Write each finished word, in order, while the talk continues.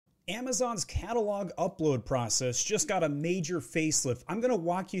Amazon's catalog upload process just got a major facelift. I'm going to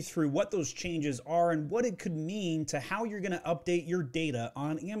walk you through what those changes are and what it could mean to how you're going to update your data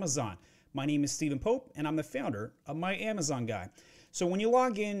on Amazon. My name is Stephen Pope, and I'm the founder of My Amazon Guy. So when you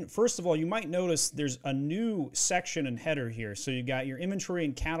log in, first of all, you might notice there's a new section and header here. So you got your inventory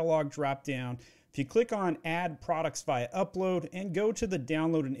and catalog drop down. If you click on Add Products via Upload and go to the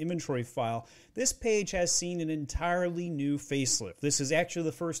Download an Inventory file, this page has seen an entirely new facelift. This is actually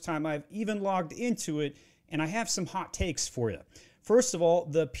the first time I've even logged into it, and I have some hot takes for you. First of all,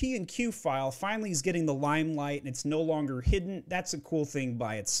 the P&Q file finally is getting the limelight, and it's no longer hidden. That's a cool thing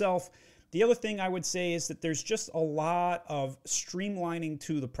by itself. The other thing I would say is that there's just a lot of streamlining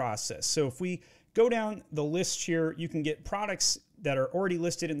to the process. So if we go down the list here, you can get products that are already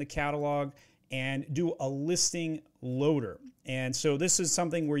listed in the catalog and do a listing loader. And so this is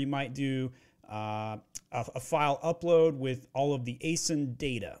something where you might do a file upload with all of the ASIN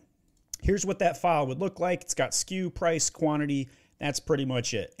data. Here's what that file would look like. It's got SKU, price, quantity. That's pretty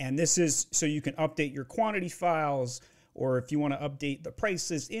much it. And this is so you can update your quantity files, or if you want to update the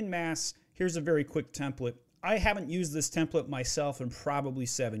prices in mass, here's a very quick template. I haven't used this template myself in probably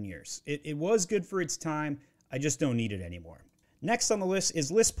 7 years. It was good for its time. I just don't need it anymore. Next on the list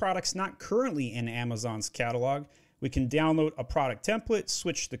is list products not currently in Amazon's catalog. We can download a product template,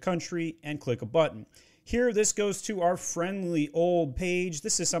 switch the country, and click a button. Here, this goes to our friendly old page.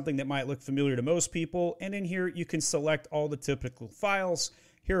 This is something that might look familiar to most people. And in here, you can select all the typical files.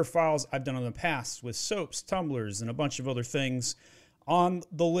 Here are files I've done in the past with soaps, tumblers, and a bunch of other things on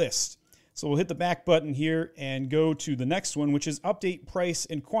the list. So we'll hit the back button here and go to the next one, which is update price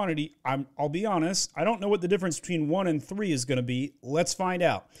and quantity. I'll be honest, I don't know what the difference between 1 and 3 is going to be. Let's find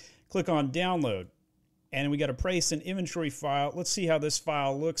out. Click on download, and we got a price and inventory file. Let's see how this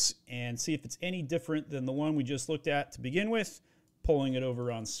file looks and see if it's any different than the one we just looked at to begin with. Pulling it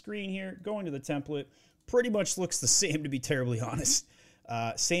over on screen here, going to the template. Pretty much looks the same, to be terribly honest.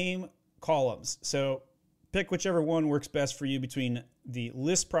 Same columns. So pick whichever one works best for you between the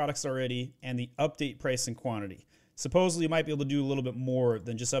list products already and the update price and quantity. Supposedly you might be able to do a little bit more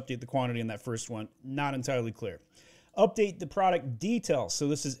than just update the quantity in that first one. Not entirely clear. Update the product details. So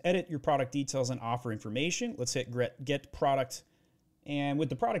this is edit your product details and offer information. Let's hit get product. And with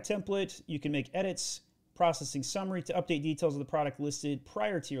the product template, you can make edits, processing summary to update details of the product listed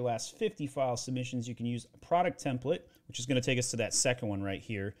prior to your last 50 file submissions. You can use a product template, which is going to take us to that second one right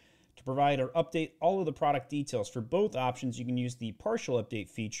here. To provide or update all of the product details. For both options, you can use the partial update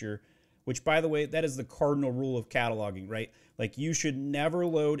feature, which, by the way, that is the cardinal rule of cataloging, right? Like, you should never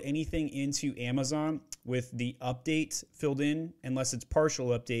load anything into Amazon with the update filled in unless it's partial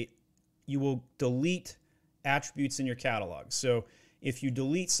update. You will delete attributes in your catalog. So if you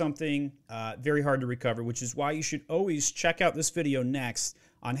delete something, very hard to recover, which is why you should always check out this video next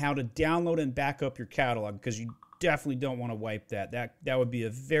on how to download and back up your catalog, because you definitely don't want to wipe that. That would be a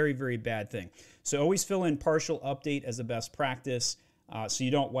very, very bad thing. So always fill in partial update as a best practice so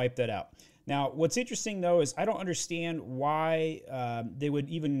you don't wipe that out. Now, what's interesting, though, is I don't understand why they would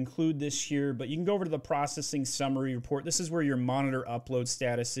even include this here, but you can go over to the processing summary report. This is where your monitor upload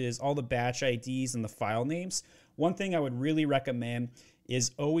status is, all the batch IDs and the file names. One thing I would really recommend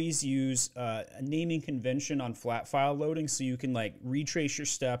is always use a naming convention on flat file loading so you can like retrace your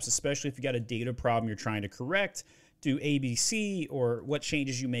steps, especially if you got a data problem you're trying to correct, do ABC or what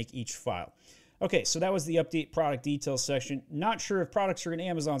changes you make each file. Okay, so that was the update product details section. Not sure if products are in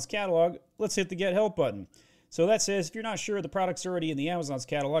Amazon's catalog. Let's hit the get help button. So that says if you're not sure the product's already in the Amazon's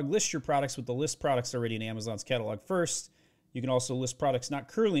catalog, list your products with the list products already in Amazon's catalog first. You can also list products not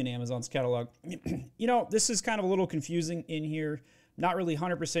currently in Amazon's catalog. You know, this is kind of a little confusing in here. Not really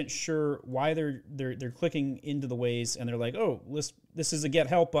 100% sure why they're clicking into the ways and they're like, oh, this is a get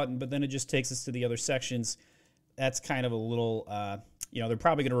help button, but then it just takes us to the other sections. That's kind of a little, they're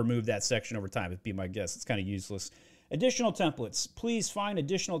probably going to remove that section over time, it'd be my guess. It's kind of useless. Additional templates. Please find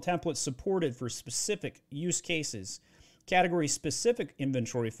additional templates supported for specific use cases, category-specific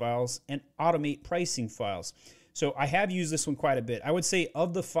inventory files, and automate pricing files. So I have used this one quite a bit. I would say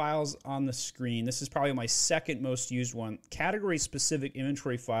of the files on the screen, this is probably my second most used one. Category-specific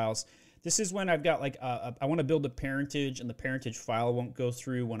inventory files. This is when I've got like, I want to build a parentage and the parentage file won't go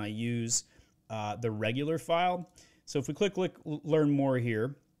through when I use the regular file. So if we click learn more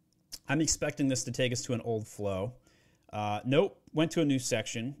here, I'm expecting this to take us to an old flow. Nope, went to a new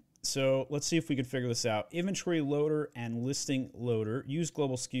section. So let's see if we can figure this out. Inventory loader and listing loader. Use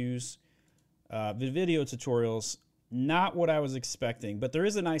global SKUs. Video tutorials, not what I was expecting, but there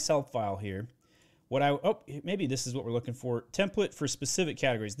is a nice help file here. Maybe this is what we're looking for. Template for specific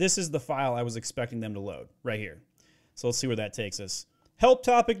categories. This is the file I was expecting them to load right here. So let's see where that takes us. Help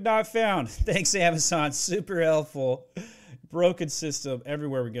topic not found. Thanks, Amazon. Super helpful. Broken system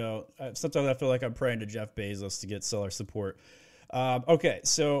everywhere we go. Sometimes I feel like I'm praying to Jeff Bezos to get seller support. Okay,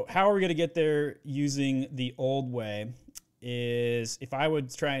 so how are we going to get there using the old way? Is if I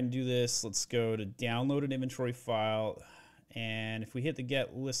would try and do this, let's go to download an inventory file. And if we hit the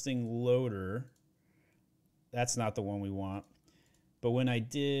get listing loader, that's not the one we want. But when I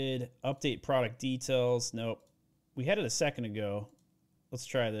did update product details, nope. We had it a second ago. Let's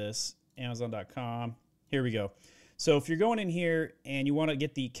try this. Amazon.com. Here we go. So if you're going in here and you want to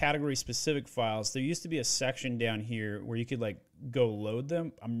get the category specific files, there used to be a section down here where you could like go load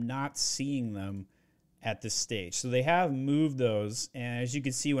them. I'm not seeing them at this stage. So they have moved those. And as you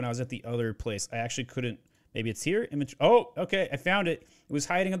can see when I was at the other place, I actually couldn't. Maybe it's here. Oh, okay. I found it. It was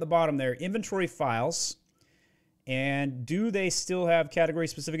hiding at the bottom there. Inventory files. And do they still have category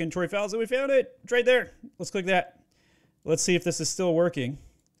specific inventory files? And we found it. It's right there. Let's click that. Let's see if this is still working.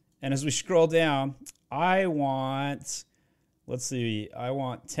 And as we scroll down, I want, let's see, I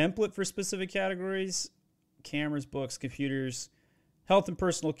want template for specific categories, cameras, books, computers, health and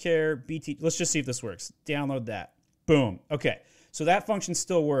personal care, BT. Let's just see if this works. Download that. Boom. Okay. So that function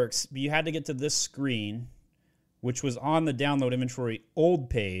still works, but you had to get to this screen, which was on the download inventory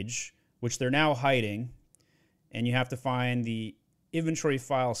old page, which they're now hiding. And you have to find the inventory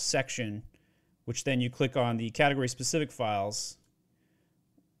file section, which then you click on the category specific files.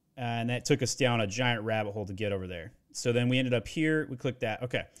 And that took us down a giant rabbit hole to get over there. So then we ended up here. We clicked that.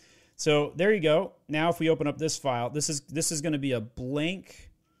 Okay. So there you go. Now if we open up this file, this is going to be a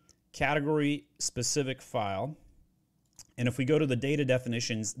blank category specific file. And if we go to the data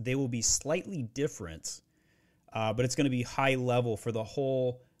definitions, they will be slightly different, but it's going to be high level for the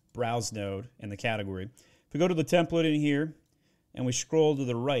whole browse node and the category. If we go to the template in here and we scroll to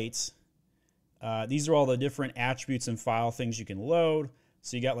the right, these are all the different attributes and file things you can load.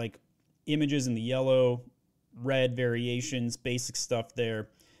 So you got like images in the yellow, red variations, basic stuff there.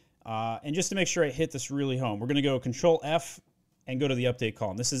 And just to make sure I hit this really home, we're going to go Control F and go to the update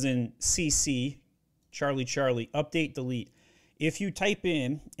column. This is in CC, Charlie, update, delete. If you type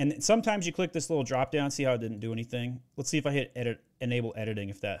in, and sometimes you click this little drop down, see how it didn't do anything? Let's see if I hit edit, enable editing,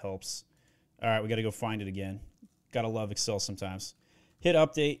 if that helps. All right, we got to go find it again. Got to love Excel sometimes. Hit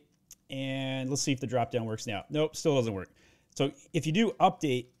update, and let's see if the drop down works now. Nope, still doesn't work. So if you do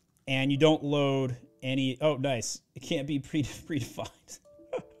update and you don't load any, oh, nice. It can't be predefined.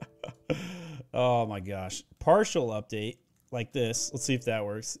 Oh my gosh. Partial update like this. Let's see if that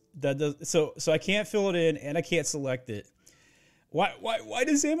works. That does, so I can't fill it in and I can't select it. Why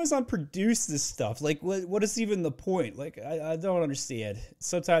does Amazon produce this stuff? Like, what is even the point? Like, I don't understand.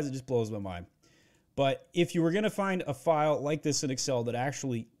 Sometimes it just blows my mind. But if you were going to find a file like this in Excel that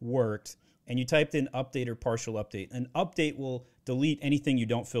actually worked, and you typed in update or partial update, an update will delete anything you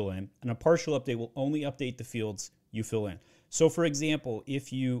don't fill in, and a partial update will only update the fields you fill in. So for example,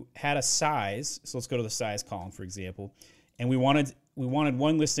 if you had a size, so let's go to the size column, for example, and we wanted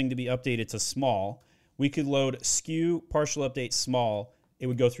one listing to be updated to small, we could load SKU, partial update, small, it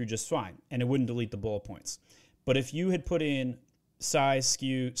would go through just fine, and it wouldn't delete the bullet points. But if you had put in size,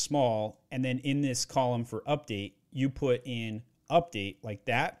 SKU, small, and then in this column for update, you put in update like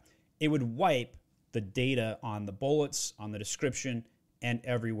that, it would wipe the data on the bullets, on the description, and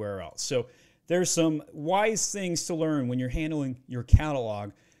everywhere else. So there's some wise things to learn when you're handling your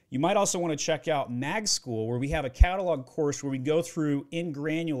catalog. You might also want to check out Mag School, where we have a catalog course where we go through in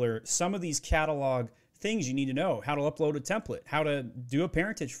granular some of these catalog things you need to know, how to upload a template, how to do a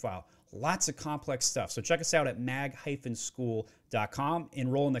parentage file, lots of complex stuff. So check us out at mag-school.com.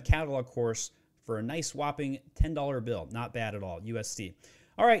 Enroll in the catalog course for a nice whopping $10 bill. Not bad at all, USD.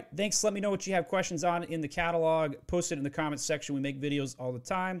 All right, thanks. Let me know what you have questions on in the catalog. Post it in the comments section. We make videos all the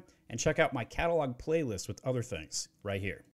time. And check out my catalog playlist with other things right here.